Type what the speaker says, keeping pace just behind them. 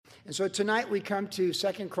And so tonight we come to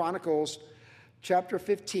 2 Chronicles chapter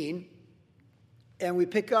 15, and we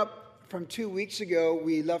pick up from 2 weeks ago.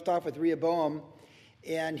 We left off with Rehoboam,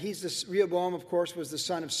 and Rehoboam, of course, was the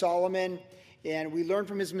son of Solomon, and we learned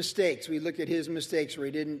from his mistakes. We looked at his mistakes where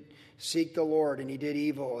he didn't seek the Lord, and he did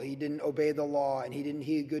evil. He didn't obey the law, and he didn't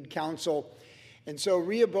heed good counsel. And so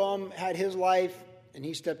Rehoboam had his life, and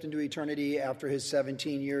he stepped into eternity after his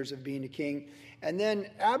 17 years of being a king. And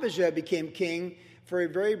then Abijah became king for a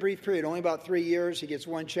very brief period, only about 3 years. He gets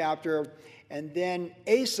one chapter. And then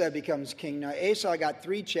Asa becomes king. Now, Asa got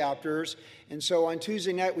 3 chapters. And so on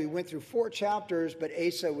Tuesday night, we went through 4 chapters, but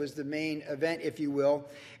Asa was the main event, if you will.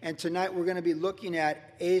 And tonight, we're going to be looking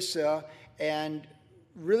at Asa and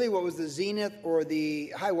really what was the zenith or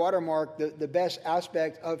the high water mark, the best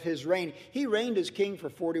aspect of his reign. He reigned as king for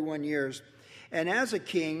 41 years. And as a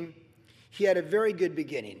king, he had a very good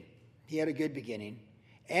beginning.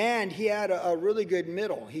 And he had a really good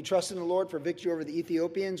middle. He trusted in the Lord for victory over the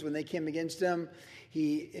Ethiopians when they came against him.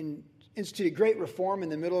 He instituted great reform in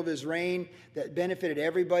the middle of his reign that benefited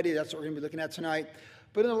everybody. That's what we're going to be looking at tonight.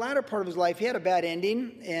 But in the latter part of his life, he had a bad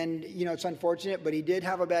ending. And, it's unfortunate, but he did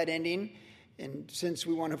have a bad ending. And since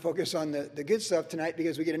we want to focus on the good stuff tonight,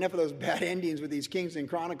 because we get enough of those bad endings with these kings and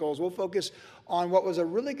chronicles, we'll focus on what was a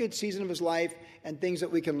really good season of his life and things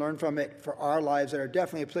that we can learn from it for our lives that are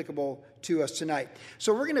definitely applicable to us tonight.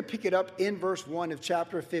 So we're going to pick it up in verse 1 of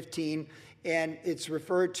chapter 15, and it's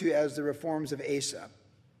referred to as the reforms of Asa.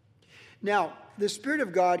 Now, the Spirit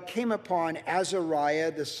of God came upon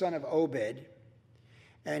Azariah, the son of Obed,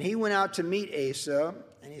 and he went out to meet Asa,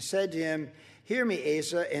 and he said to him, "Hear me,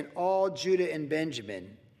 Asa, and all Judah and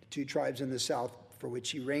Benjamin," the 2 tribes in the south for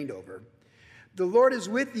which he reigned over. "The Lord is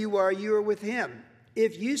with you while you are with him.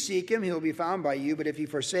 If you seek him, he will be found by you, but if you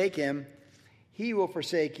forsake him, he will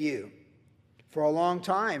forsake you. For a long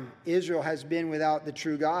time, Israel has been without the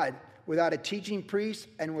true God, without a teaching priest,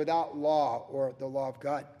 and without law, or the law of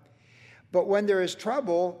God. But when there is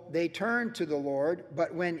trouble, they turn to the Lord.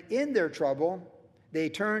 But when in their trouble, they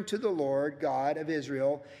turned to the Lord God of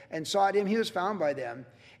Israel and sought him. He was found by them.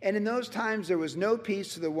 And in those times there was no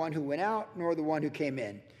peace to the one who went out, nor the one who came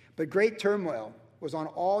in. But great turmoil was on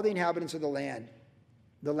all the inhabitants of the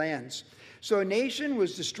lands. So nation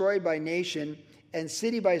was destroyed by nation, and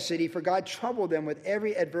city by city, for God troubled them with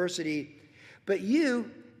every adversity. But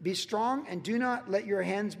you, be strong, and do not let your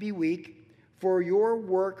hands be weak, for your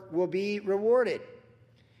work will be rewarded."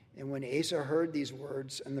 And when Asa heard these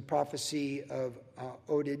words and the prophecy of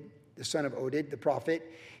Oded, the son of Oded, the prophet,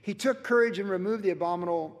 he took courage and removed the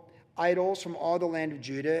abominable idols from all the land of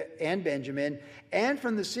Judah and Benjamin, and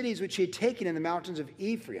from the cities which he had taken in the mountains of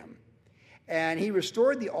Ephraim. And he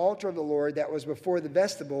restored the altar of the Lord that was before the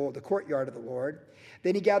vestibule, the courtyard of the Lord.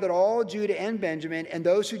 Then he gathered all Judah and Benjamin, and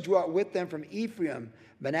those who dwelt with them from Ephraim,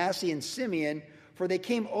 Manasseh, and Simeon, for they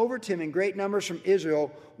came over to him in great numbers from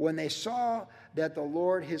Israel when they saw that the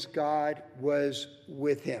Lord his God was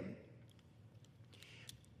with him.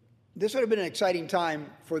 This would have been an exciting time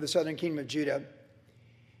for the southern kingdom of Judah.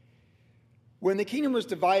 When the kingdom was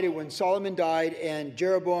divided, when Solomon died and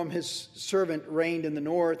Jeroboam, his servant, reigned in the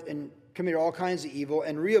north and committed all kinds of evil,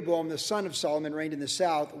 and Rehoboam, the son of Solomon, reigned in the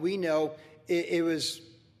south, we know it was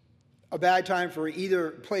a bad time for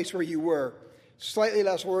either place where you were. Slightly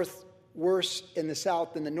worse in the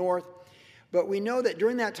south than the north. But we know that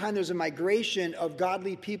during that time, there was a migration of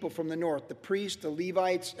godly people from the north. The priests, the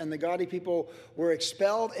Levites, and the godly people were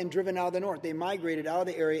expelled and driven out of the north. They migrated out of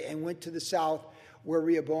the area and went to the south where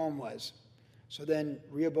Rehoboam was. So then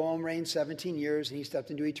Rehoboam reigned 17 years, and he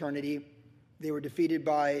stepped into eternity. They were defeated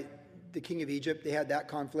by the king of Egypt. They had that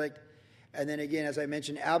conflict. And then again, as I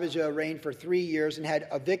mentioned, Abijah reigned for 3 years and had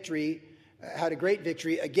a great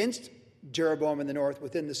victory against Jeroboam in the north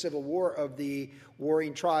within the civil war of the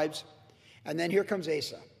warring tribes. And then here comes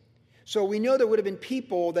Asa. So we know there would have been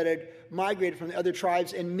people that had migrated from the other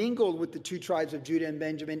tribes and mingled with the 2 tribes of Judah and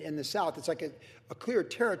Benjamin in the south. It's like a clear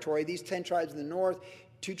territory. These 10 tribes in the north,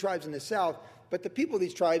 2 tribes in the south. But the people of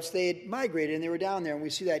these tribes, they had migrated and they were down there. And we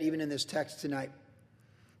see that even in this text tonight.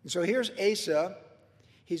 And so here's Asa.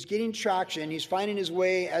 He's getting traction. He's finding his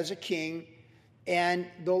way as a king. And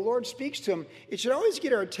the Lord speaks to him. It should always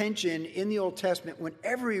get our attention in the Old Testament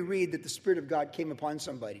whenever we read that the Spirit of God came upon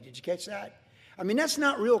somebody. Did you catch that? I mean, that's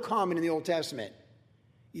not real common in the Old Testament.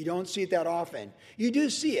 You don't see it that often. You do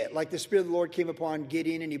see it, like the Spirit of the Lord came upon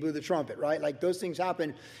Gideon and he blew the trumpet, right? Like those things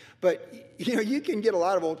happen. But, you can get a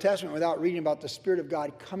lot of Old Testament without reading about the Spirit of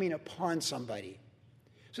God coming upon somebody.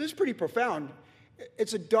 So this is pretty profound.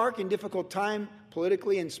 It's a dark and difficult time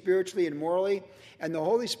politically and spiritually and morally. And the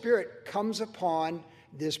Holy Spirit comes upon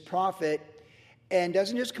this prophet and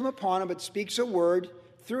doesn't just come upon him, but speaks a word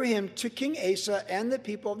through him to King Asa and the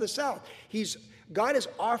people of the south. God is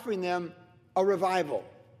offering them a revival,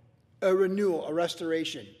 a renewal, a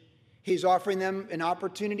restoration. He's offering them an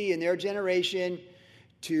opportunity in their generation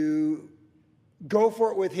to go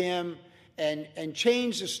for it with him and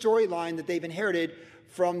change the storyline that they've inherited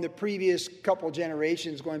from the previous couple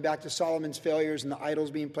generations, going back to Solomon's failures and the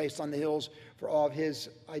idols being placed on the hills for all of his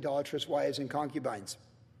idolatrous wives and concubines.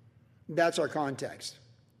 That's our context.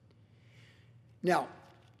 Now,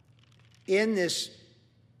 in this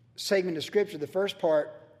segment of Scripture, the first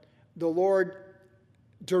part, the Lord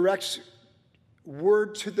directs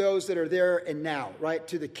word to those that are there and now, right?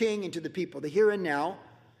 To the king and to the people, the here and now.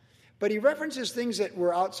 But he references things that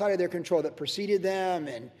were outside of their control, that preceded them,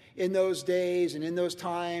 and in those days and in those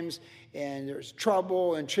times, and there's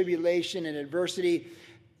trouble and tribulation and adversity.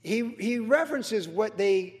 He references what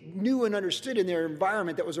they knew and understood in their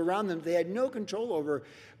environment that was around them, they had no control over,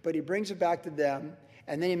 but he brings it back to them.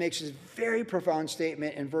 And then he makes this very profound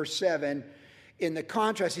statement in verse 7. In the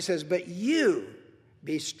contrast, he says, "But you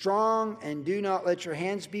be strong and do not let your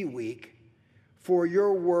hands be weak, for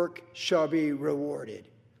your work shall be rewarded."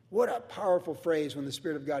 What a powerful phrase when the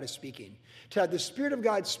Spirit of God is speaking. To have the Spirit of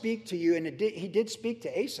God speak to you, and he did speak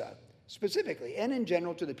to Asa specifically, and in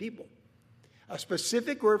general to the people. A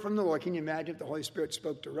specific word from the Lord. Can you imagine if the Holy Spirit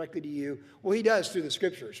spoke directly to you? Well, he does through the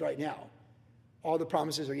Scriptures right now. All the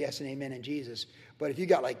promises are yes and amen in Jesus. But if you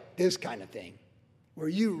got like this kind of thing, where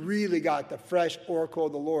you really got the fresh oracle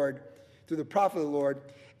of the Lord through the prophet of the Lord,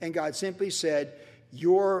 and God simply said,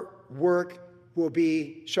 your work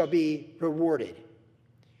shall be rewarded.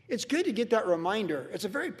 It's good to get that reminder. It's a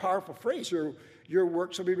very powerful phrase, your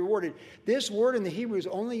work shall be rewarded. This word in the Hebrew is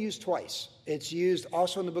only used twice. It's used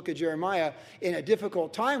also in the book of Jeremiah in a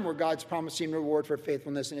difficult time where God's promising reward for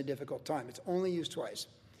faithfulness in a difficult time. It's only used twice.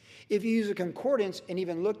 If you use a concordance and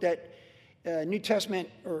even looked at New Testament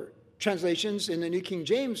or translations in the New King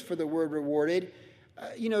James for the word rewarded,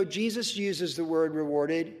 Jesus uses the word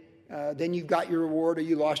rewarded. Then you got your reward or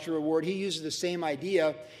you lost your reward. He uses the same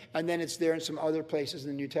idea, and then it's there in some other places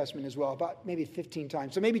in the New Testament as well, about maybe 15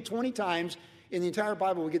 times. So maybe 20 times in the entire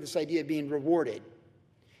Bible we get this idea of being rewarded.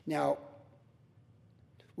 Now,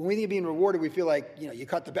 when we think of being rewarded, we feel like, you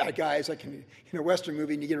caught the bad guys, like in a Western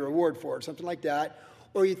movie, and you get a reward for it, something like that.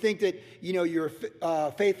 Or you think that, you're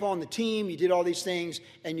faithful on the team, you did all these things,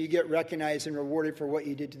 and you get recognized and rewarded for what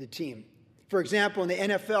you did to the team. For example, in the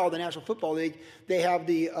NFL, the National Football League, they have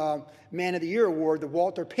the Man of the Year Award, the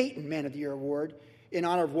Walter Payton Man of the Year Award, in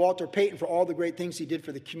honor of Walter Payton for all the great things he did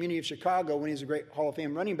for the community of Chicago when he was a great Hall of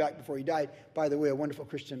Fame running back before he died. By the way, a wonderful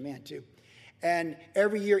Christian man, too. And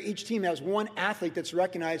every year, each team has one athlete that's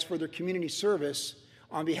recognized for their community service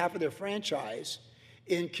on behalf of their franchise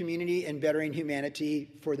in community and bettering humanity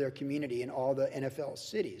for their community in all the NFL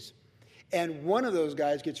cities. And one of those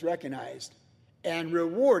guys gets recognized and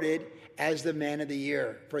rewarded as the Man of the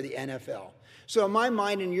Year for the NFL. So in my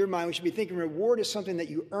mind and your mind, we should be thinking reward is something that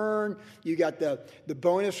you earn. You got the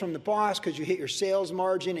bonus from the boss because you hit your sales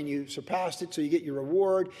margin and you surpassed it, so you get your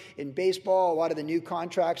reward. In baseball, a lot of the new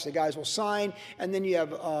contracts the guys will sign, and then you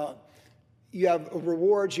have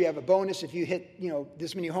rewards. You have a bonus if you hit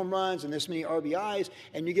this many home runs and this many RBIs,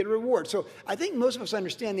 and you get a reward. So I think most of us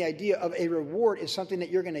understand the idea of a reward is something that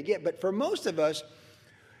you're going to get. But for most of us,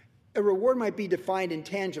 a reward might be defined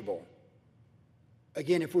intangible.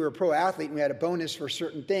 Again, if we were a pro athlete and we had a bonus for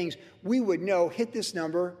certain things, we would know, hit this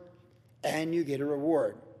number and you get a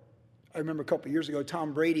reward. I remember a couple of years ago,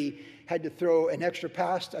 Tom Brady had to throw an extra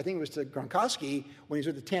pass, I think it was to Gronkowski when he was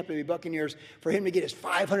with the Tampa Bay Buccaneers, for him to get his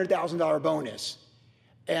 $500,000 bonus.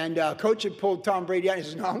 And coach had pulled Tom Brady out and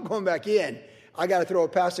he says, no, I'm going back in. I got to throw a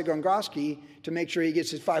pass to Gronkowski to make sure he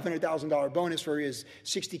gets his $500,000 bonus for his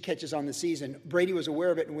 60 catches on the season. Brady was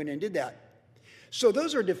aware of it and went and did that. So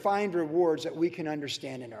those are defined rewards that we can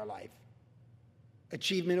understand in our life.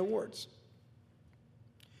 Achievement awards.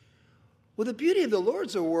 Well, the beauty of the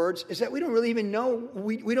Lord's awards is that we don't really even know,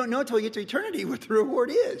 we don't know until we get to eternity what the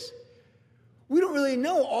reward is. We don't really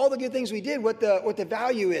know all the good things we did, what the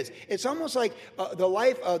value is. It's almost like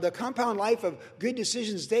the compound life of good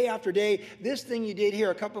decisions day after day. This thing you did here,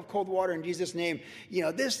 a cup of cold water in Jesus' name.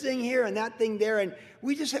 This thing here and that thing there. And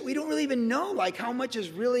we don't really even know like how much is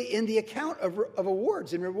really in the account of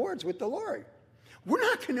awards and rewards with the Lord. We're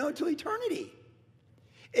not going to know until eternity.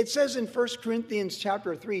 It says in 1 Corinthians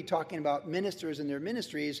chapter 3, talking about ministers and their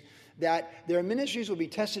ministries, that their ministries will be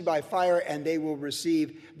tested by fire and they will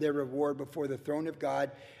receive their reward before the throne of God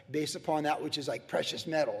based upon that which is like precious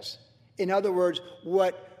metals. In other words,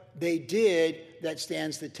 what they did that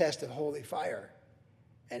stands the test of holy fire.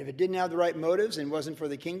 And if it didn't have the right motives and wasn't for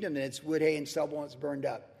the kingdom, then it's wood, hay, and stubble and it's burned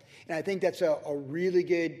up. And I think that's a really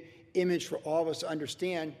good image for all of us to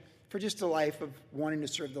understand for just a life of wanting to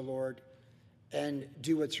serve the Lord and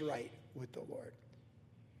do what's right with the Lord.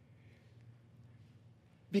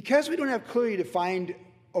 Because we don't have clearly defined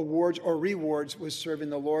awards or rewards with serving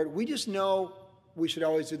the Lord, we just know we should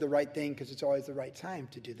always do the right thing because it's always the right time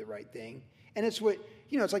to do the right thing. And it's what,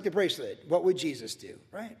 it's like the bracelet. What would Jesus do,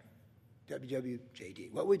 right?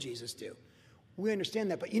 WWJD. What would Jesus do? We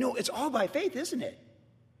understand that. But, it's all by faith, isn't it?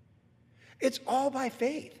 It's all by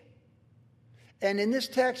faith. And in this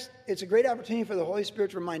text, it's a great opportunity for the Holy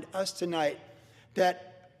Spirit to remind us tonight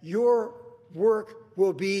that your work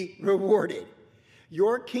will be rewarded.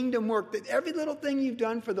 Your kingdom work, that every little thing you've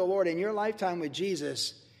done for the Lord in your lifetime with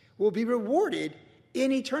Jesus will be rewarded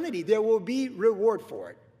in eternity. There will be reward for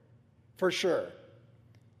it, for sure.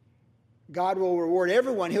 God will reward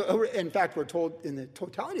everyone. In fact, we're told in the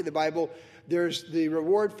totality of the Bible, there's the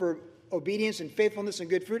reward for obedience and faithfulness and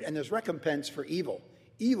good fruit, and there's recompense for evil.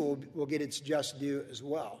 Evil will get its just due as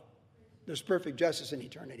well. There's perfect justice in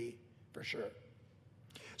eternity, for sure.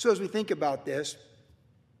 So as we think about this,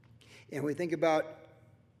 and we think about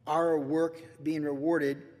our work being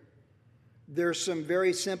rewarded, there's some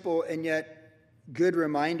very simple and yet good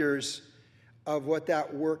reminders of what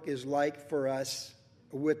that work is like for us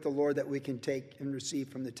with the Lord that we can take and receive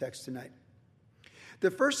from the text tonight.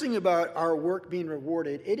 The first thing about our work being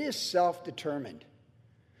rewarded, it is self-determined.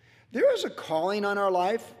 There is a calling on our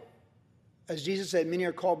life. As Jesus said, many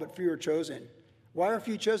are called, but few are chosen. Why are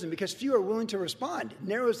few chosen? Because few are willing to respond.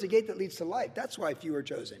 Narrow is the gate that leads to life. That's why few are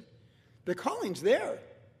chosen. The calling's there.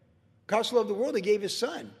 God so loved the world, he gave his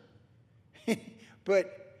son.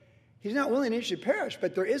 But he's not willing that it should perish.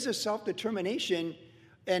 But there is a self-determination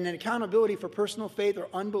and an accountability for personal faith or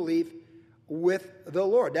unbelief with the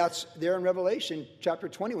Lord. That's there in Revelation chapter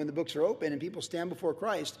 20 when the books are open and people stand before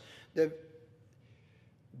Christ.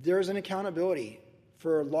 There's an accountability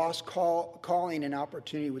for lost calling and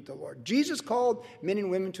opportunity with the Lord. Jesus called men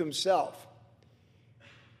and women to himself.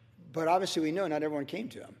 But obviously we know not everyone came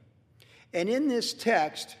to him. And in this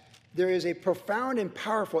text, there is a profound and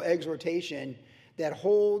powerful exhortation that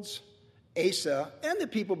holds Asa and the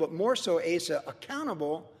people, but more so Asa,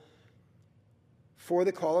 accountable for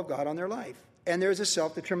the call of God on their life. And there's a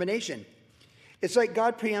self-determination. It's like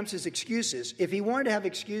God preempts his excuses. If he wanted to have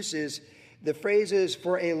excuses, the phrase is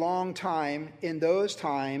for a long time, in those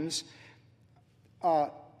times,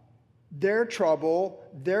 their trouble,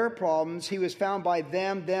 their problems, he was found by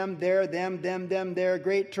them, there,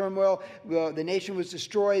 great turmoil, the nation was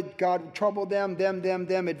destroyed, God troubled them,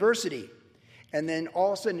 adversity. And then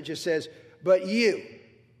all of a sudden it just says, but you.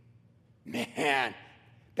 Man,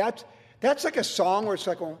 that's like a song where it's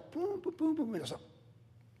like going, boom, boom, boom, boom, and it's like,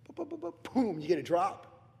 boom, boom, boom, boom, you get a drop.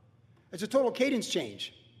 It's a total cadence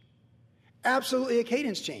change. Absolutely a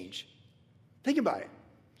cadence change. Think about it.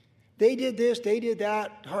 They did this, they did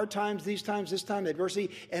that, hard times, this time, adversity,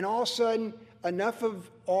 and all of a sudden, enough of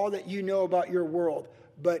all that you know about your world,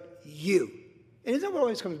 but you. And isn't that what it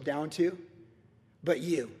always comes down to? But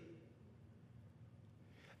you.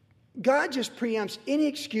 God just preempts any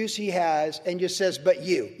excuse he has and just says, but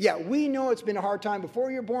you. Yeah, we know it's been a hard time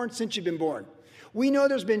before you're born, since you've been born. We know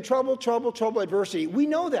there's been trouble, adversity. We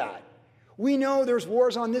know that. We know there's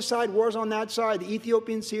wars on this side, wars on that side, the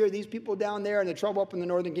Ethiopians here, these people down there, and the trouble up in the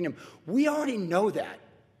northern kingdom. We already know that.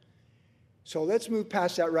 So let's move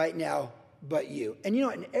past that right now, but you. And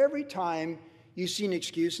and every time you see an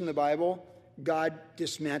excuse in the Bible, God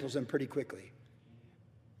dismantles them pretty quickly.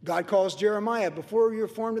 God calls Jeremiah, before you were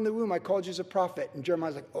formed in the womb, I called you as a prophet. And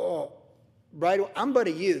Jeremiah's like, oh, right, I'm but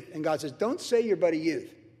a youth. And God says, don't say you're but a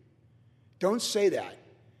youth. Don't say that.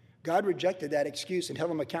 God rejected that excuse and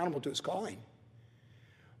held him accountable to his calling.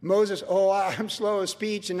 Moses, I'm slow of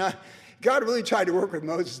speech. And God really tried to work with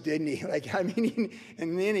Moses, didn't he?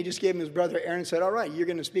 And then he just gave him his brother Aaron and said, all right, you're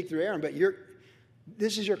going to speak through Aaron, but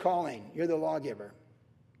this is your calling. You're the lawgiver.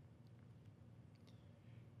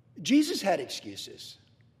 Jesus had excuses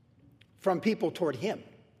from people toward him.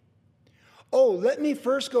 Oh, let me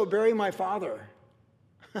first go bury my father.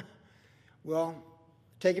 Well,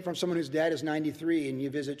 take it from someone whose dad is 93 and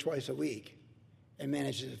you visit twice a week and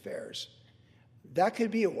manage his affairs. That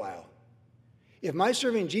could be a while. If my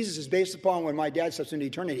serving Jesus is based upon when my dad steps into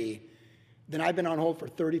eternity, then I've been on hold for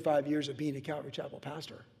 35 years of being a Calvary Chapel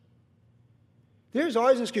pastor. There's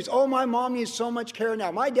always an excuse. Oh, my mom needs so much care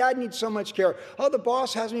now. My dad needs so much care. Oh, the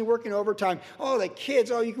boss has me working overtime. Oh, the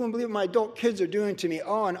kids. Oh, you can't believe what my adult kids are doing to me.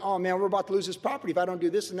 Oh, and oh, man, we're about to lose this property if I don't do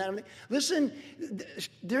this and that. Listen,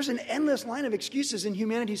 there's an endless line of excuses, and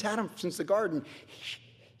humanity's had them since the garden.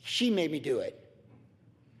 She made me do it.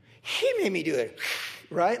 He made me do it.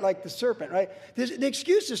 right? Like the serpent, right? The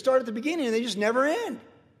excuses start at the beginning and they just never end.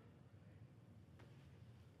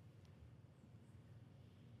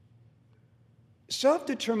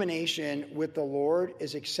 Self-determination with the Lord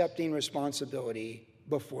is accepting responsibility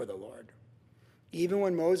before the Lord. Even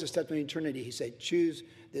when Moses stepped into eternity, he said, choose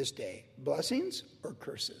this day, blessings or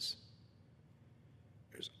curses.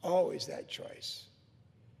 There's always that choice.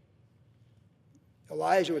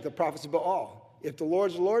 Elijah with the prophets of Baal. If the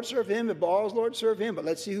Lord's the Lord, serve him. If Baal's Lord, serve him. But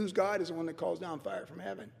let's see whose God is the one that calls down fire from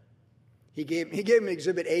heaven. He gave him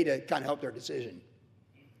Exhibit A to kind of help their decision.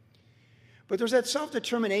 But there's that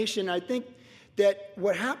self-determination. I think that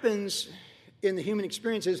what happens in the human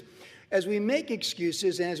experience is as we make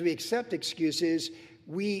excuses and as we accept excuses,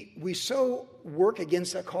 we so work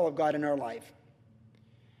against that call of God in our life.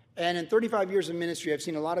 And in 35 years of ministry, I've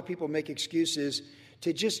seen a lot of people make excuses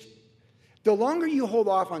to just, the longer you hold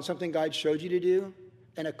off on something God showed you to do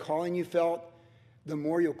and a calling you felt, the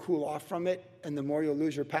more you'll cool off from it and the more you'll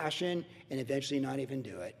lose your passion and eventually not even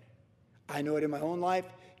do it. I know it in my own life.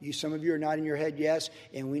 Some of you are nodding your head yes,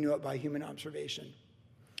 and we know it by human observation.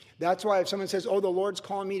 That's why if someone says, oh, the Lord's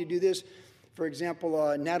calling me to do this. For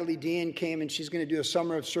example, Natalie Dean came and she's going to do a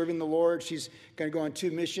summer of serving the Lord. She's going to go on 2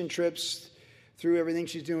 mission trips through everything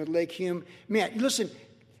she's doing with Lake Hume. Man, listen,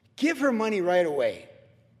 give her money right away.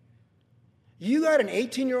 You got an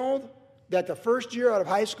 18-year-old that the first year out of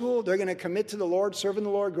high school, they're going to commit to the Lord, serving the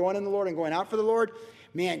Lord, growing in the Lord, and going out for the Lord.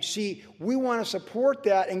 Man, see, we want to support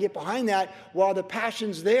that and get behind that while the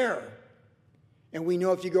passion's there. And we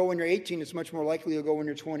know if you go when you're 18, it's much more likely you'll go when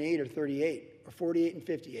you're 28 or 38 or 48 and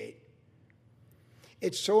 58.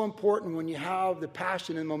 It's so important when you have the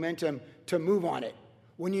passion and momentum to move on it.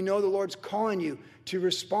 When you know the Lord's calling you to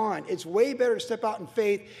respond. It's way better to step out in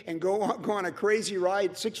faith and go on a crazy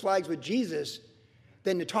ride, 6 Flags with Jesus,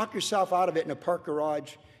 than to talk yourself out of it in a parked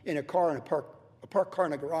garage, in a parked car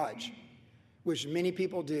in a garage, which many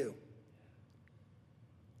people do.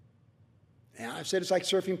 And I've said it's like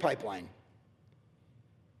surfing pipeline.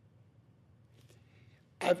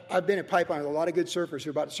 I've been at pipeline with a lot of good surfers who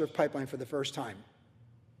are about to surf pipeline for the first time.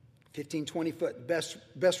 15, 20 foot,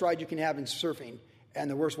 best ride you can have in surfing and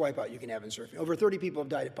the worst wipeout you can have in surfing. Over 30 people have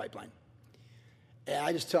died at pipeline. And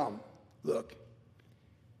I just tell them, look,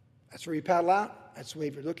 that's where you paddle out. That's the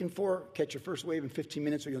wave you're looking for. Catch your first wave in 15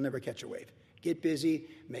 minutes or you'll never catch a wave. Get busy,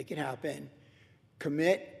 make it happen,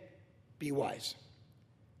 commit, be wise.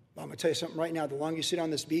 Well, I'm going to tell you something right now. The longer you sit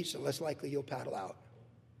on this beach, the less likely you'll paddle out.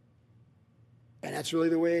 And that's really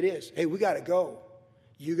the way it is. Hey, we got to go.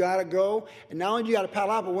 You got to go. And not only do you got to paddle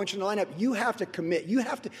out, but once you're in the lineup, you have to commit. You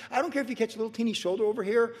have to. I don't care if you catch a little teeny shoulder over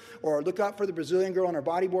here or look out for the Brazilian girl on her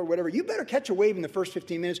bodyboard, whatever. You better catch a wave in the first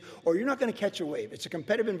 15 minutes or you're not going to catch a wave. It's a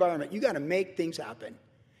competitive environment. You got to make things happen.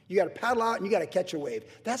 You got to paddle out and you got to catch a wave.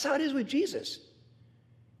 That's how it is with Jesus.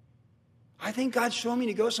 I think God's showing me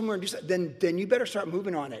to go somewhere and do something. Then you better start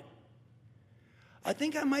moving on it. I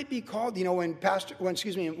think I might be called, when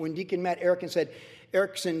Deacon Matt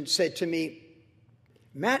Erickson said to me,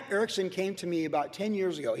 Matt Erickson came to me about 10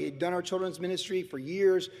 years ago. He had done our children's ministry for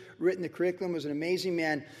years, written the curriculum, was an amazing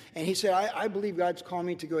man. And he said, I believe God's calling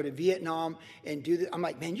me to go to Vietnam and do this. I'm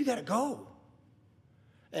like, man, you got to go.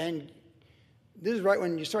 And this is right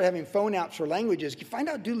when you start having phone apps for languages. You find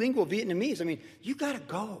out Duolingo Vietnamese. I mean, you got to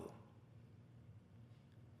go.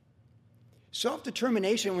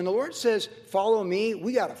 Self-determination, when the Lord says, follow me,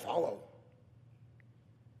 we got to follow.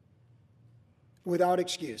 Without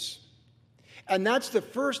excuse. And that's the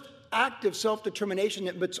first act of self-determination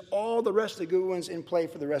that puts all the rest of the good ones in play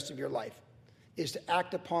for the rest of your life, is to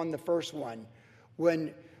act upon the first one.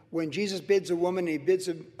 When Jesus bids a woman and he bids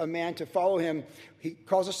a man to follow him, he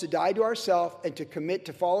calls us to die to ourselves and to commit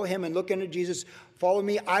to follow him and look into Jesus. Follow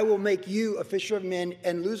me, I will make you a fisher of men,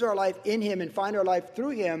 and lose our life in him and find our life through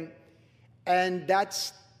him. And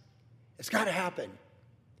it's got to happen.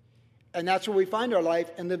 And that's where we find our life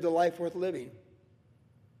and live the life worth living.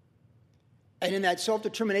 And in that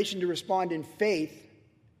self-determination to respond in faith,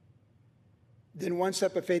 then one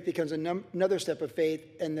step of faith becomes another step of faith,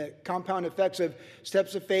 and the compound effects of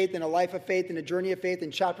steps of faith and a life of faith and a journey of faith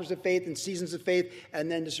and chapters of faith and seasons of faith,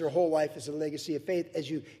 and then just your whole life is a legacy of faith as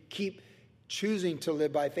you keep choosing to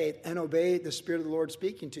live by faith and obey the Spirit of the Lord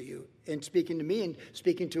speaking to you and speaking to me and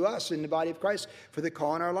speaking to us in the body of Christ for the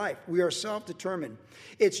call in our life. We are self-determined.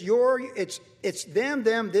 It's them,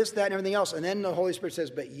 this, that, and everything else. And then the Holy Spirit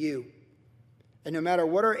says, but you. And no matter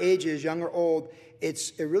what our age is, young or old,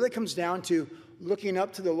 it really comes down to looking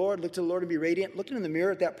up to the Lord, look to the Lord and be radiant, looking in the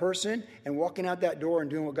mirror at that person and walking out that door and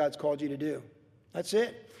doing what God's called you to do. That's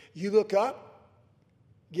it. You look up,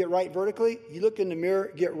 get right vertically. You look in the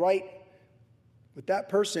mirror, get right with that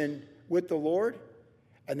person, with the Lord,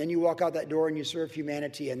 And then you walk out that door and you serve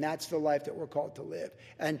humanity, and that's the life that we're called to live.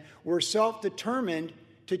 And we're self-determined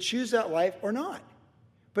to choose that life or not.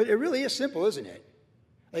 But it really is simple, isn't it?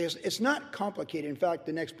 Like it's not complicated. In fact,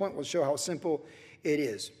 the next point will show how simple it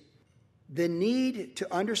is. The need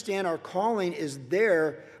to understand our calling is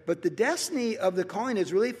there, but the destiny of the calling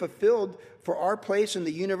is really fulfilled for our place in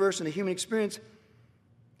the universe and the human experience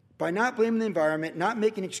by not blaming the environment, not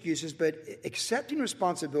making excuses, but accepting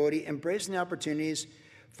responsibility, embracing the opportunities,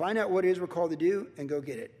 find out what it is we're called to do, and go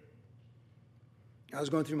get it. I was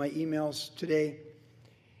going through my emails today,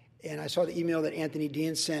 and I saw the email that Anthony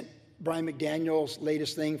Dean sent Brian McDaniel's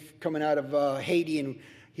latest thing coming out of Haiti, and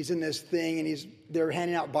he's in this thing, and they're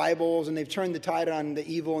handing out Bibles, and they've turned the tide on the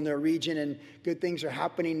evil in their region, and good things are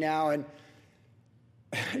happening now. And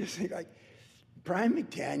I just think, like, Brian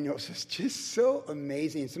McDaniels is just so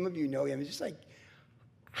amazing. Some of you know him. It's just like,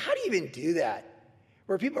 how do you even do that?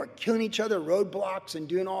 Where people are killing each other, roadblocks, and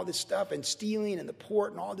doing all this stuff, and stealing, and the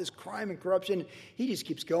port, and all this crime and corruption. He just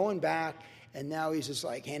keeps going back, and now he's just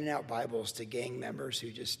like handing out Bibles to gang members who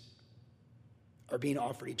just are being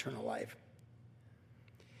offered eternal life.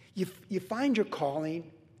 You find your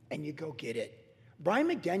calling, and you go get it. Brian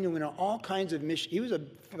McDaniel went on all kinds of missions. He was a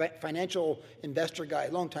financial investor guy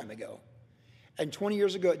a long time ago. And 20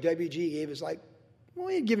 years ago at WG, he gave his life, well,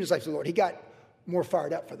 he had given his life to the Lord. He got more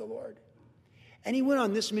fired up for the Lord. And he went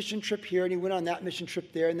on this mission trip here, and he went on that mission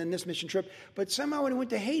trip there, and then this mission trip. But somehow when he went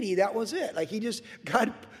to Haiti, that was it. Like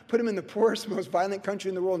God put him in the poorest, most violent country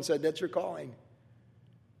in the world and said, that's your calling.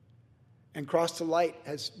 And Cross to Light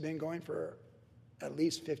has been going for at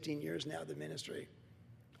least 15 years now, the ministry.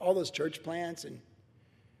 All those church plants. And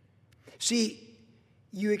see,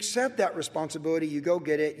 you accept that responsibility, you go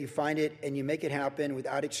get it, you find it, and you make it happen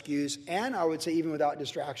without excuse, and I would say even without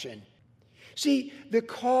distraction. See, the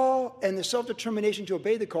call and the self-determination to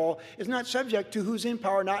obey the call is not subject to who's in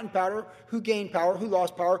power, not in power, who gained power, who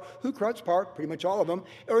lost power, who corrupts power, pretty much all of them,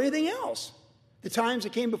 or anything else. The times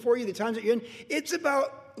that came before you, the times that you're in, it's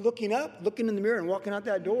about looking up, looking in the mirror, and walking out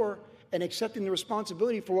that door and accepting the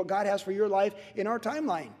responsibility for what God has for your life in our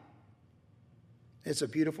timeline. It's a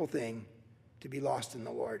beautiful thing to be lost in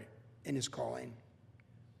the Lord, in his calling.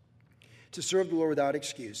 To serve the Lord without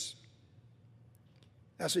excuse.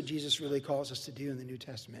 That's what Jesus really calls us to do in the New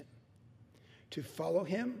Testament. To follow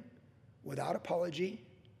him without apology,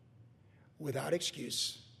 without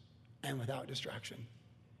excuse, and without distraction.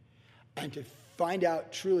 And to find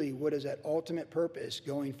out truly what is that ultimate purpose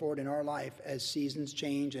going forward in our life as seasons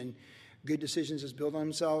change and good decisions is built on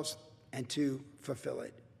themselves, and to fulfill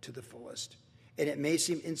it to the fullest. And it may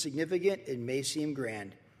seem insignificant, it may seem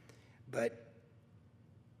grand, but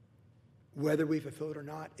whether we fulfill it or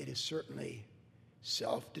not, it is certainly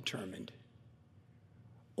self-determined.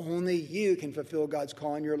 Only you can fulfill God's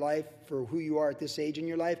call in your life for who you are at this age in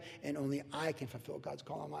your life, and only I can fulfill God's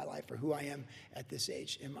call in my life for who I am at this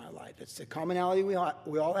age in my life. It's the commonality we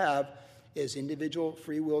all have is individual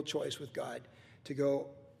free will choice with God to go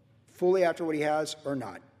fully after what he has or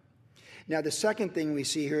not. Now, the second thing we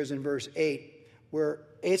see here is in verse 8, where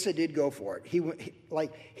Asa did go for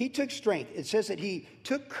it. He took strength. It says that he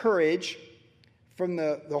took courage from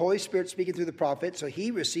the Holy Spirit speaking through the prophet. So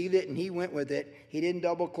he received it and he went with it. He didn't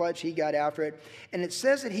double clutch. He got after it. And it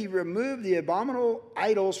says that he removed the abominable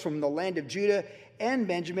idols from the land of Judah and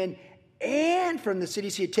Benjamin and from the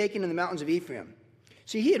cities he had taken in the mountains of Ephraim.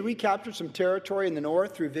 See, he had recaptured some territory in the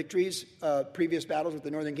north through victories, previous battles with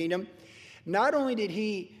the northern kingdom. Not only did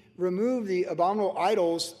he remove the abominable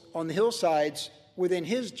idols on the hillsides within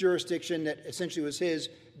his jurisdiction that essentially was his,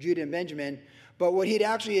 Judah and Benjamin, but what he'd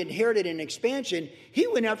actually inherited in expansion, he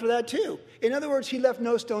went after that too. In other words, he left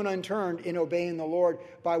no stone unturned in obeying the Lord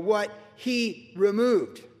by what he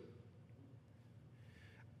removed.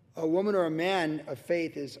 A woman or a man of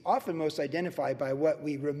faith is often most identified by what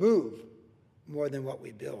we remove more than what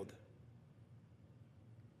we build.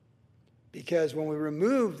 Because when we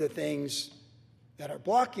remove the things that are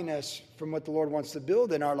blocking us from what the Lord wants to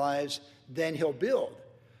build in our lives, then he'll build.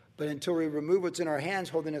 But until we remove what's in our hands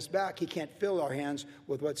holding us back, he can't fill our hands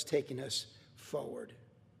with what's taking us forward.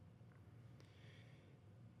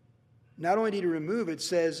 Not only did he remove, it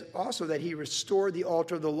says also that he restored the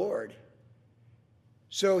altar of the Lord.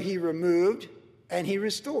 So he removed and he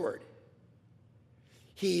restored.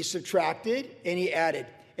 He subtracted and he added.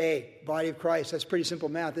 Hey, body of Christ, that's pretty simple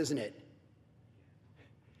math, isn't it?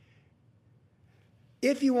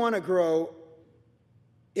 If you want to grow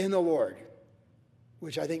in the Lord,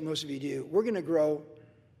 which I think most of you do, we're going to grow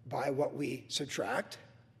by what we subtract.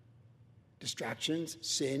 Distractions,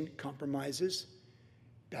 sin, compromises,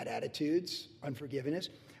 bad attitudes, unforgiveness.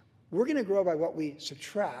 We're going to grow by what we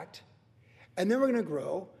subtract. And then we're going to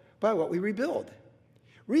grow by what we rebuild.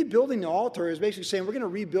 Rebuilding the altar is basically saying we're going to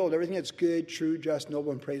rebuild everything that's good, true, just,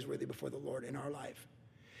 noble, and praiseworthy before the Lord in our life.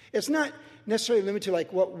 It's not necessarily limited to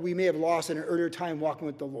like what we may have lost in an earlier time walking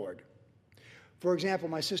with the Lord. For example,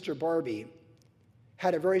 my sister Barbie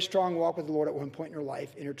had a very strong walk with the Lord at one point in her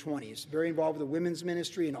life, in her 20s, very involved with the women's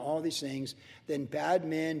ministry and all these things. Then bad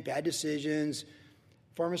men, bad decisions,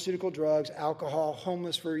 pharmaceutical drugs, alcohol,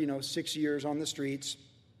 homeless for, 6 years on the streets.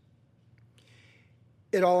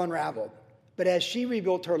 It all unraveled. But as she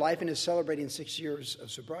rebuilt her life and is celebrating 6 years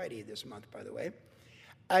of sobriety this month, by the way,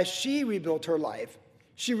 as she rebuilt her life,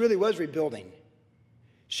 she really was rebuilding.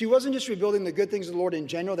 She wasn't just rebuilding the good things of the Lord in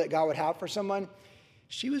general that God would have for someone.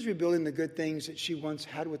 She was rebuilding the good things that she once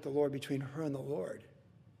had with the Lord between her and the Lord.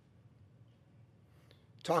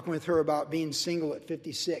 Talking with her about being single at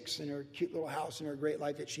 56 in her cute little house and her great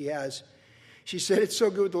life that she has. She said it's so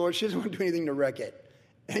good with the Lord, she doesn't want to do anything to wreck it.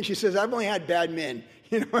 And she says, I've only had bad men,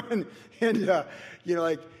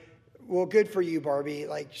 like, well, good for you, Barbie.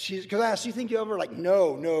 Like, because I asked, do you think you'll ever, like,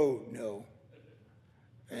 no.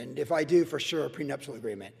 And if I do, for sure, a prenuptial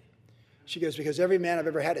agreement. She goes, because every man I've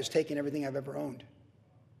ever had has taken everything I've ever owned,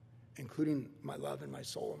 including my love and my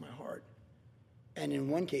soul and my heart. And in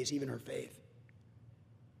one case, even her faith.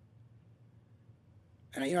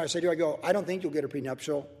 And, I say to her, I don't think you'll get a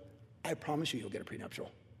prenuptial. I promise you'll get a prenuptial.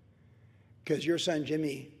 Because your son,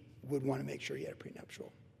 Jimmy, would want to make sure he had a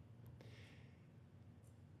prenuptial.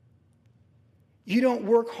 You don't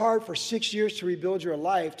work hard for 6 years to rebuild your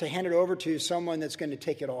life to hand it over to someone that's going to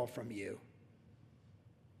take it all from you.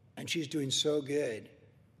 And she's doing so good.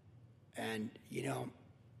 And,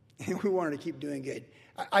 we want her to keep doing good.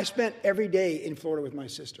 I spent every day in Florida with my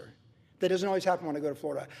sister. That doesn't always happen when I go to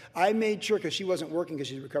Florida. I made sure, because she wasn't working because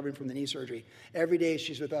she's recovering from the knee surgery, every day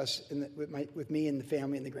she's with us, with me and the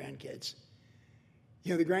family and the grandkids.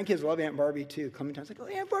 The grandkids love Aunt Barbie too. Coming times like, oh,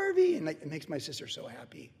 Aunt Barbie. And it makes my sister so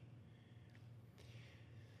happy.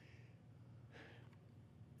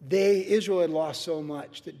 Israel had lost so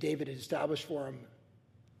much that David had established for them.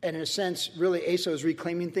 And in a sense, really, Asa was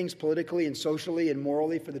reclaiming things politically and socially and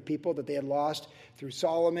morally for the people that they had lost through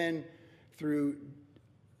Solomon, through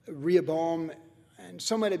Rehoboam, and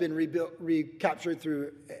some might have been recaptured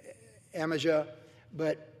through Amijah.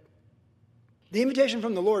 But the invitation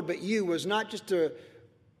from the Lord, but you, was not just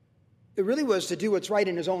it really was to do what's right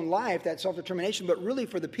in his own life, that self-determination, but really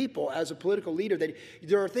for the people as a political leader, that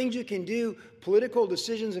there are things you can do, political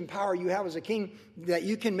decisions and power you have as a king, that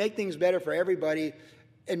you can make things better for everybody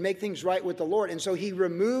and make things right with the Lord. And so he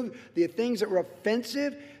removed the things that were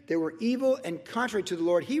offensive, that were evil and contrary to the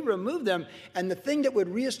Lord. He removed them, and the thing that would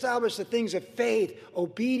reestablish the things of faith,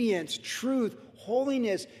 obedience, truth,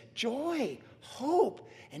 holiness, joy, hope,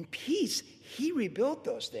 and peace, he rebuilt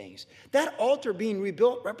those things. That altar being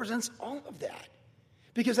rebuilt represents all of that,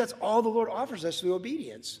 because that's all the Lord offers us through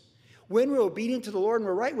obedience. When we're obedient to the Lord and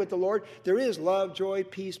we're right with the Lord, there is love, joy,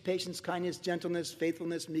 peace, patience, kindness, gentleness,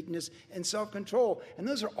 faithfulness, meekness, and self-control. And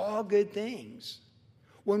those are all good things.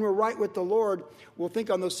 When we're right with the Lord, we'll think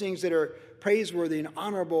on those things that are praiseworthy and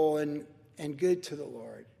honorable and good to the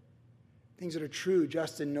Lord. Things that are true,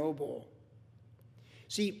 just, and noble.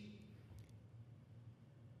 See,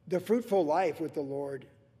 the fruitful life with the Lord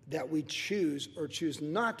that we choose or choose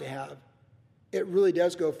not to have, it really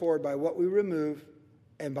does go forward by what we remove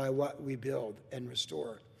and by what we build and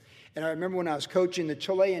restore. And I remember when I was coaching the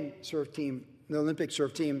Chilean surf team, the Olympic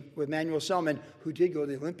surf team, with Manuel Selman, who did go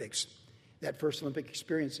to the Olympics, that first Olympic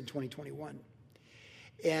experience in 2021.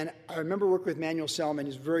 And I remember working with Manuel Selman.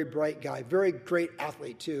 He's a very bright guy, very great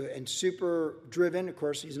athlete too, and super driven. Of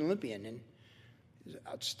course, he's an Olympian, and he's an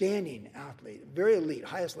outstanding athlete, very elite,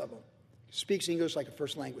 highest level. Speaks English like a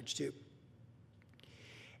first language too.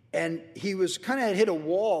 And he was kind of hit a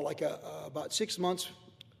wall like about 6 months.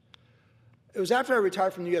 It was after I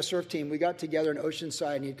retired from the U.S. surf team. We got together in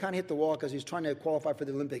Oceanside, and he kind of hit the wall because he was trying to qualify for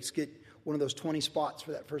the Olympics, get one of those 20 spots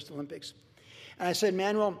for that first Olympics. And I said,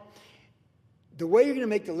 Manuel, the way you're going to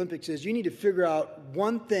make the Olympics is you need to figure out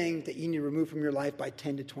one thing that you need to remove from your life by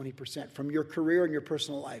 10 to 20% from your career and your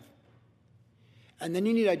personal life. And then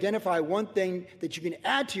you need to identify one thing that you can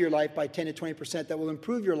add to your life by 10 to 20% that will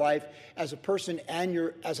improve your life as a person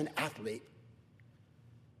and as an athlete.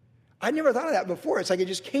 I'd never thought of that before. It's like it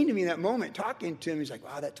just came to me in that moment, talking to him. He's like,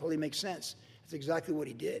 wow, that totally makes sense. That's exactly what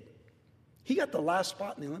he did. He got the last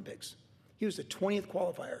spot in the Olympics. He was the 20th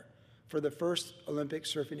qualifier for the first Olympic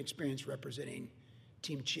surfing experience representing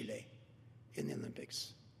Team Chile in the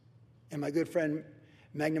Olympics. And my good friend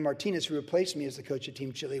Magna Martinez, who replaced me as the coach of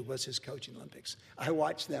Team Chile, was his coach in the Olympics. I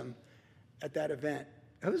watched them at that event.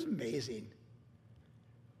 It was amazing.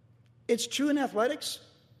 It's true in athletics,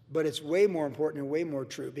 but it's way more important and way more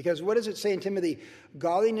true. Because what does it say in Timothy?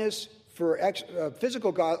 Godliness for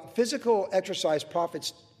physical exercise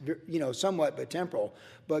profits, somewhat, but temporal.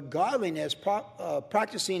 But godliness,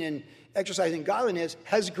 practicing and exercising godliness,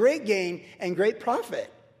 has great gain and great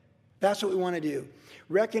profit. That's what we want to do.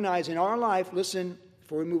 Recognize in our life, listen,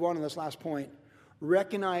 before we move on to this last point,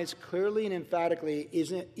 recognize clearly and emphatically,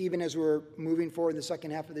 even as we're moving forward in the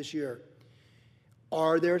second half of this year,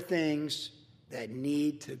 are there things that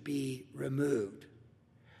need to be removed,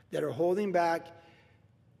 that are holding back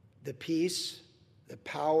the peace, the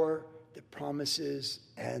power, the promises,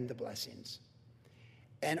 and the blessings?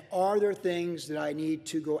 And are there things that I need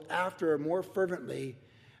to go after more fervently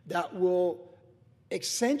that will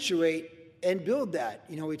accentuate and build that?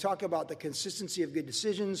 We talk about the consistency of good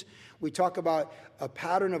decisions. We talk about a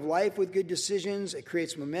pattern of life with good decisions. It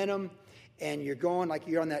creates momentum, and you're going like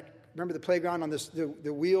you're on that, remember the playground on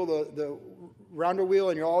the wheel, the rounder wheel,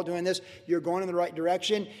 and you're all doing this. You're going in the right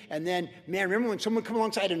direction. And then, man, remember when someone come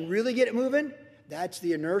alongside and really get it moving? That's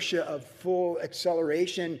the inertia of full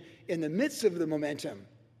acceleration in the midst of the momentum.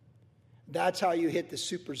 That's how you hit the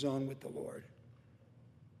super zone with the Lord.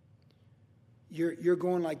 You're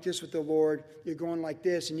going like this with the Lord. You're going like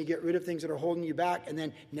this, and you get rid of things that are holding you back, and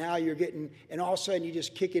then now you're getting, and all of a sudden you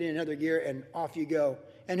just kick it in another gear, and off you go.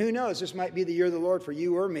 And who knows, this might be the year of the Lord for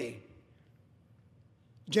you or me.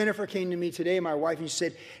 Jennifer came to me today, my wife, and she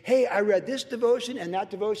said, hey, I read this devotion and that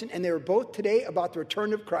devotion, and they were both today about the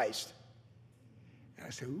return of Christ. And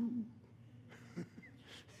I said, ooh.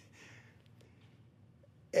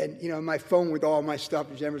 And, my phone with all my stuff,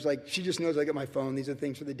 and Jennifer's like, she just knows I got my phone. These are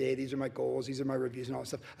things for the day. These are my goals. These are my reviews and all that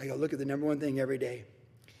stuff. I go, look at the number one thing every day.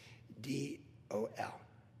 D-O-L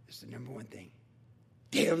is the number one thing.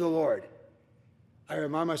 Day of the Lord. I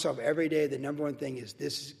remind myself every day the number one thing is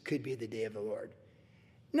this could be the day of the Lord.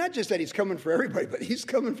 Not just that he's coming for everybody, but he's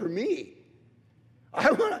coming for me.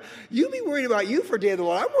 You be worried about you for day of the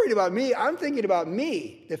Lord. I'm worried about me. I'm thinking about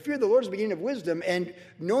me. The fear of the Lord is the beginning of wisdom, and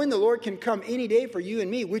knowing the Lord can come any day for you and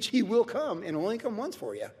me, which he will come, and only come once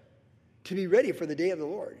for you, to be ready for the day of the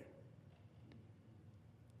Lord.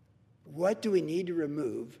 What do we need to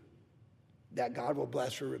remove that God will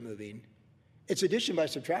bless for removing? It's addition by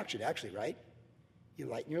subtraction, actually, right? You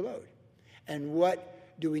lighten your load. And what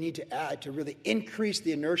do we need to add to really increase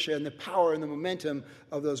the inertia and the power and the momentum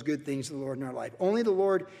of those good things of the Lord in our life? Only the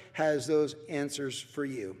Lord has those answers for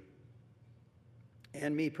you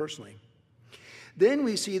and me personally. Then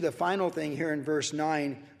we see the final thing here in verse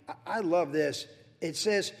 9. I love this. It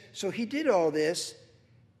says, so he did all this,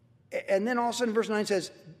 and then all of a sudden verse 9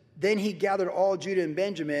 says, then he gathered all Judah and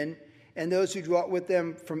Benjamin and those who dwelt with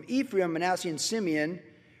them from Ephraim, Manasseh, and Simeon,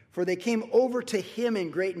 for they came over to him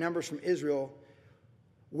in great numbers from Israel,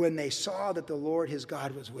 when they saw that the Lord his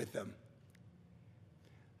God was with them.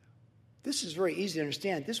 This is very easy to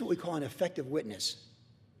understand. This is what we call an effective witness.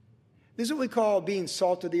 This is what we call being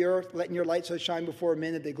salt of the earth, letting your light so shine before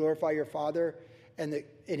men that they glorify your Father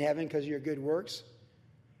in heaven because of your good works.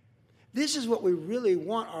 This is what we really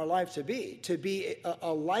want our life to be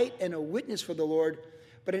a light and a witness for the Lord,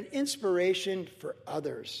 but an inspiration for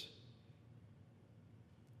others.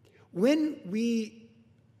 When we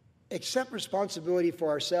accept responsibility for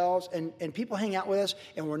ourselves, and people hang out with us,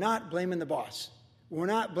 and we're not blaming the boss. We're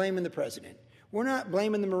not blaming the president. We're not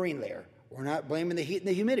blaming the marine layer. We're not blaming the heat and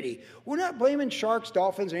the humidity. We're not blaming sharks,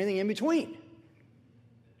 dolphins, or anything in between.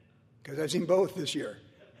 Because I've seen both this year.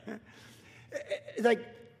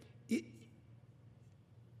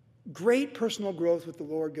 Great personal growth with the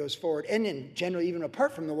Lord goes forward. And in general, even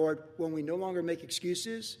apart from the Lord, when we no longer make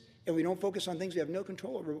excuses and we don't focus on things we have no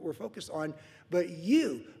control over, we're focused on, but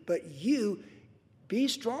you, be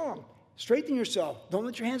strong. Strengthen yourself. Don't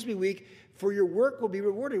let your hands be weak, for your work will be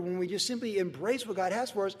rewarded when we just simply embrace what God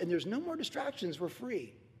has for us, and there's no more distractions. We're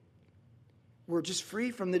free. We're just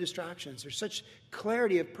free from the distractions. There's such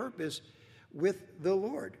clarity of purpose with the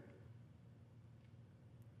Lord.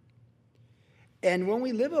 And when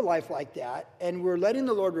we live a life like that, and we're letting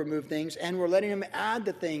the Lord remove things, and we're letting him add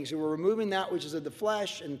the things, and we're removing that which is of the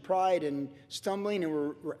flesh and pride and stumbling, and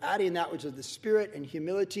we're adding that which is of the spirit and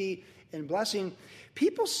humility and blessing,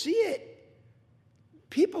 people see it.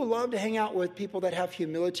 People love to hang out with people that have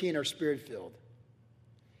humility and are spirit-filled.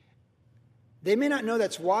 They may not know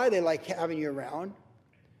that's why they like having you around,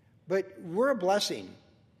 but we're a blessing.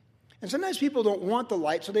 And sometimes people don't want the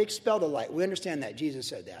light, so they expel the light. We understand that. Jesus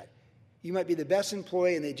said that. You might be the best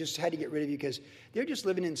employee, and they just had to get rid of you because they're just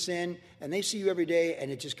living in sin, and they see you every day,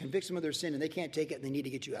 and it just convicts them of their sin, and they can't take it, and they need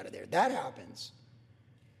to get you out of there. That happens.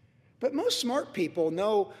 But most smart people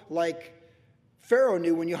know, like Pharaoh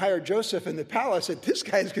knew when you hired Joseph in the palace, that this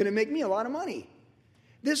guy is going to make me a lot of money.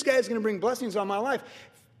 This guy is going to bring blessings on my life.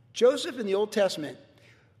 Joseph in the Old Testament,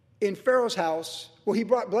 in Pharaoh's house, well, he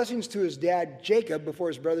brought blessings to his dad, Jacob, before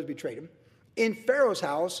his brothers betrayed him. In Pharaoh's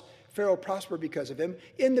house, Pharaoh prospered because of him.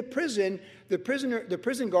 In the prison, the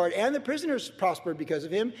prison guard and the prisoners prospered because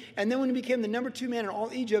of him. And then when he became the number 2 man in all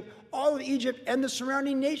of Egypt and the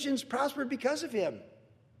surrounding nations prospered because of him.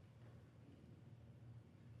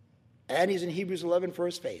 And he's in Hebrews 11 for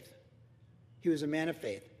his faith. He was a man of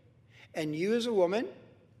faith. And you as a woman,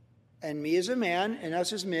 and me as a man, and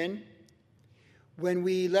us as men, when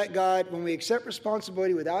we let God, when we accept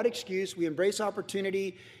responsibility without excuse, we embrace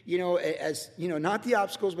opportunity, not the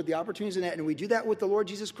obstacles, but the opportunities in that. And we do that with the Lord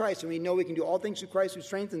Jesus Christ. And we know we can do all things through Christ who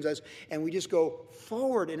strengthens us. And we just go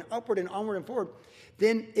forward and upward and onward and forward.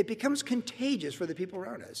 Then it becomes contagious for the people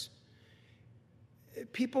around us.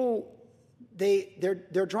 People,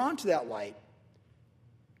 they're drawn to that light.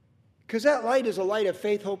 Because that light is a light of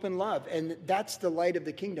faith, hope, and love. And that's the light of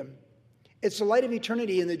the kingdom. It's the light of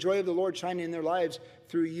eternity and the joy of the Lord shining in their lives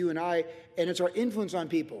through you and I, and it's our influence on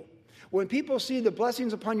people. When people see the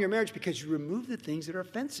blessings upon your marriage because you remove the things that are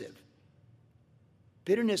offensive,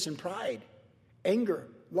 bitterness and pride, anger,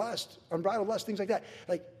 lust, unbridled lust, things like that,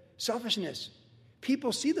 like selfishness,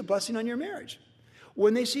 people see the blessing on your marriage.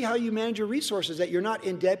 When they see how you manage your resources, that you're not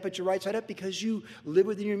in debt, but you're right side up because you live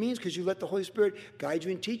within your means, because you let the Holy Spirit guide you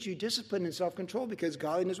and teach you discipline and self-control, because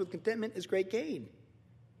godliness with contentment is great gain.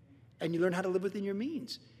 And you learn how to live within your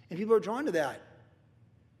means. And people are drawn to that.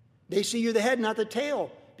 They see you're the head, not the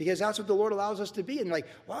tail, because that's what the Lord allows us to be. And they're like,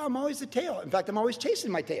 wow, I'm always the tail. In fact, I'm always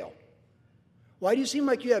chasing my tail. Why do you seem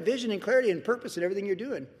like you have vision and clarity and purpose in everything you're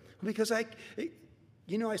doing? Because I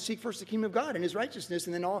seek first the kingdom of God and his righteousness,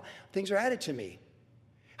 and then all things are added to me.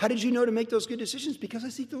 How did you know to make those good decisions? Because I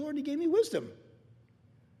seek the Lord and he gave me wisdom.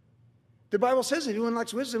 The Bible says if anyone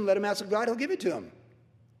lacks wisdom, let him ask of God, he'll give it to him.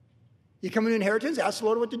 You come into inheritance, ask the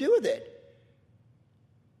Lord what to do with it.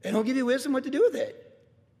 And he'll give you wisdom what to do with it.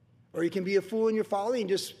 Or you can be a fool in your folly and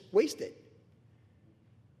just waste it.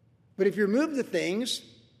 But if you remove the things,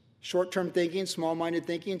 short-term thinking, small-minded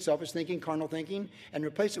thinking, selfish thinking, carnal thinking, and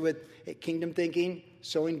replace it with kingdom thinking,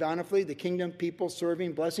 sowing bountifully, the kingdom, people,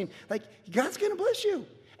 serving, blessing, like God's going to bless you.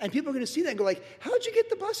 And people are going to see that and go like, how'd you get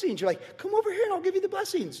the blessings? You're like, come over here and I'll give you the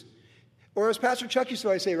blessings. Or as Pastor Chuck used to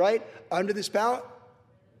always say, right? Under the spout,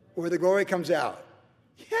 where the glory comes out.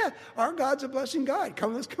 Yeah, our God's a blessing God.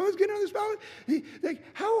 Let's get on this spout. Like,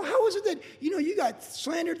 how is it that, you got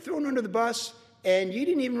slandered, thrown under the bus, and you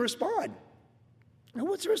didn't even respond? Now,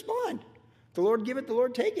 what's to respond? The Lord give it, the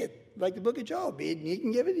Lord take it. Like the book of Job. He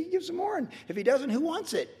can give it, he gives some more. And if he doesn't, who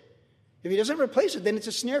wants it? If he doesn't replace it, then it's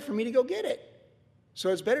a snare for me to go get it. So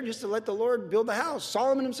it's better just to let the Lord build the house.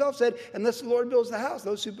 Solomon himself said, unless the Lord builds the house,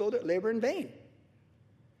 those who build it labor in vain.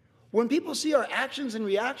 When people see our actions and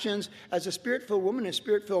reactions as a spirit-filled woman and a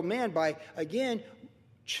spirit-filled man by, again,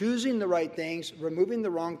 choosing the right things, removing the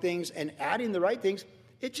wrong things, and adding the right things,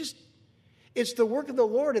 it's the work of the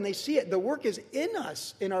Lord, and they see it. The work is in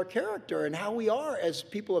us, in our character, and how we are as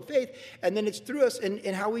people of faith, and then it's through us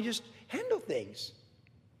in how we just handle things.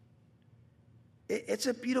 It's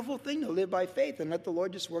a beautiful thing to live by faith and let the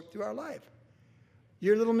Lord just work through our life.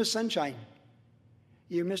 You're little Miss Sunshine.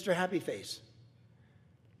 You're Mr. Happy Face.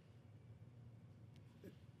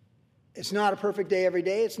 It's not a perfect day every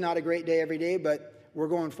day. It's not a great day every day, but we're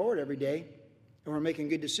going forward every day, and we're making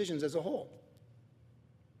good decisions as a whole.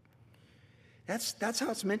 That's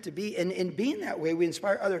how it's meant to be. And in being that way, we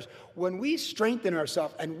inspire others. When we strengthen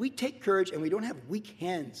ourselves and we take courage and we don't have weak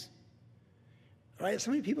hands, right?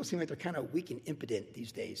 So many people seem like they're kind of weak and impotent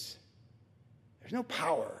these days. There's no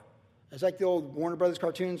power. It's like the old Warner Brothers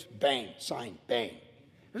cartoons, bang, sign, bang.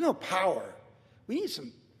 There's no power. We need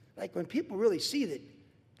some, like when people really see that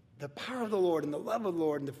the power of the Lord and the love of the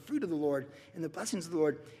Lord and the fruit of the Lord and the blessings of the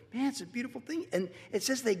Lord, man, it's a beautiful thing. And it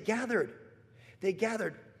says they gathered. They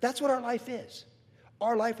gathered. That's what our life is.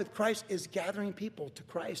 Our life with Christ is gathering people to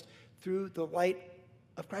Christ through the light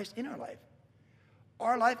of Christ in our life.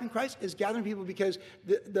 Our life in Christ is gathering people because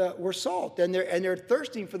we're salt and they're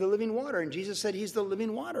thirsting for the living water. And Jesus said he's the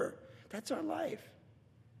living water. That's our life.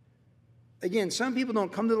 Again, some people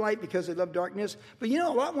don't come to the light because they love darkness. But a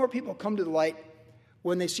lot more people come to the light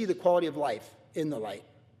when they see the quality of life in the light.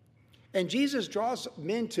 And Jesus draws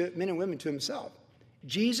men and women to himself.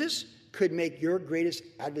 Jesus could make your greatest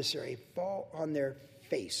adversary fall on their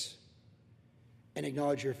face and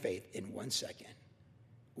acknowledge your faith in 1 second.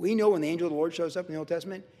 We know when the angel of the Lord shows up in the Old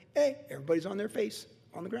Testament, hey, everybody's on their face,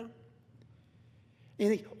 on the ground. And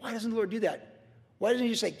you think, why doesn't the Lord do that? Why doesn't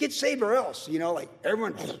he just say, get saved or else? Like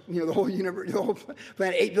everyone, the whole universe, the whole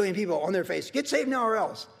planet, 8 billion people on their face. Get saved now or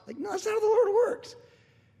else. Like, no, that's not how the Lord works.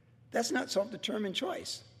 That's not self-determined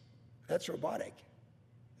choice. That's robotic.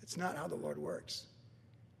 It's not how the Lord works.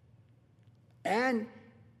 And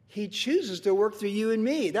he chooses to work through you and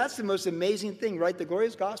me. That's the most amazing thing, right? The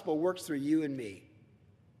glorious gospel works through you and me.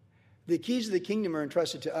 The keys of the kingdom are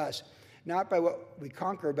entrusted to us, not by what we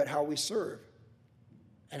conquer, but how we serve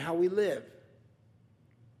and how we live.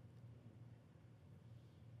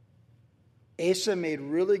 Asa made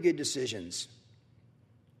really good decisions.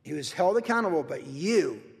 He was held accountable, but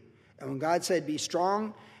you. And when God said, be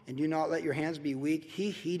strong and do not let your hands be weak,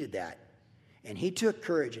 he heeded that. And he took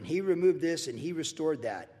courage, and he removed this, and he restored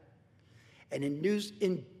that. And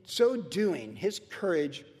in so doing, his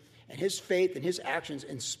courage and his faith and his actions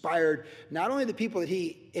inspired not only the people that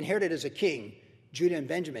he inherited as a king, Judah and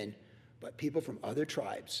Benjamin, but people from other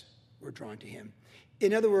tribes were drawn to him.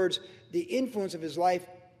 In other words, the influence of his life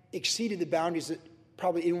exceeded the boundaries that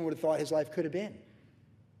probably anyone would have thought his life could have been.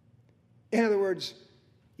 In other words,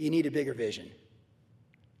 you need a bigger vision.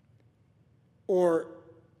 Or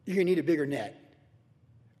you're going to need a bigger net.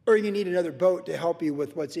 Or you need another boat to help you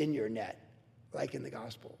with what's in your net, like in the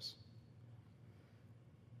Gospels.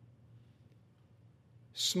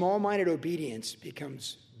 Small-minded obedience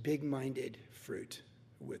becomes big-minded fruit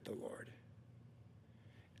with the Lord.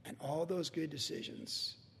 And all those good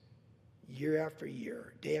decisions, year after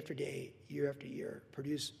year, day after day, year after year,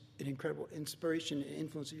 produce an incredible inspiration and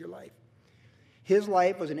influence of your life. His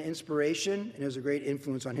life was an inspiration, and it was a great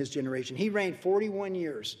influence on his generation. He reigned 41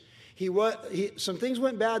 years. Some things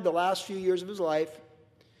went bad the last few years of his life,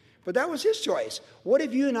 but that was his choice. What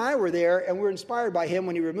if you and I were there and we're inspired by him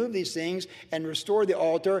when he removed these things and restored the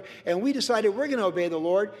altar, and we decided we're going to obey the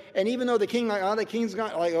Lord, and even though the king's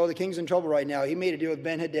in trouble right now. He made a deal with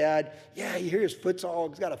Ben-Hadad. Yeah, you hear he's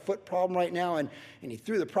got a foot problem right now, and he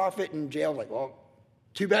threw the prophet in jail. Like, well,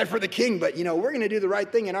 too bad for the king, but we're going to do the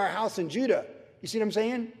right thing in our house in Judah. You see what I'm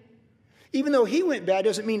saying? Even though he went bad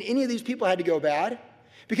doesn't mean any of these people had to go bad.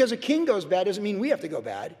 Because a king goes bad doesn't mean we have to go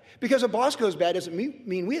bad. Because a boss goes bad doesn't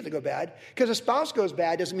mean we have to go bad. Because a spouse goes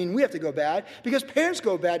bad doesn't mean we have to go bad. Because parents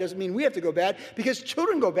go bad doesn't mean we have to go bad. Because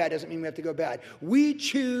children go bad doesn't mean we have to go bad. We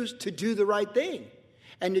choose to do the right thing.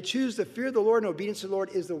 And to choose the fear of the Lord and obedience to the Lord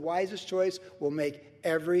is the wisest choice we'll make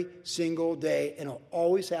every single day. And it'll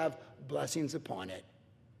always have blessings upon it.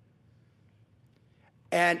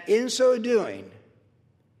 And in so doing,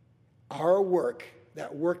 our work,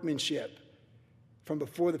 that workmanship, from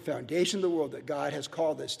before the foundation of the world that God has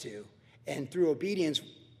called us to, and through obedience,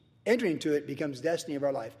 entering into it becomes destiny of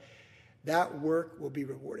our life. That work will be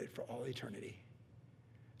rewarded for all eternity.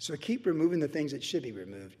 So keep removing the things that should be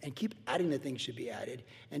removed, and keep adding the things that should be added.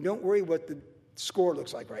 And don't worry what the score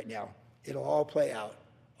looks like right now. It'll all play out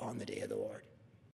on the day of the Lord.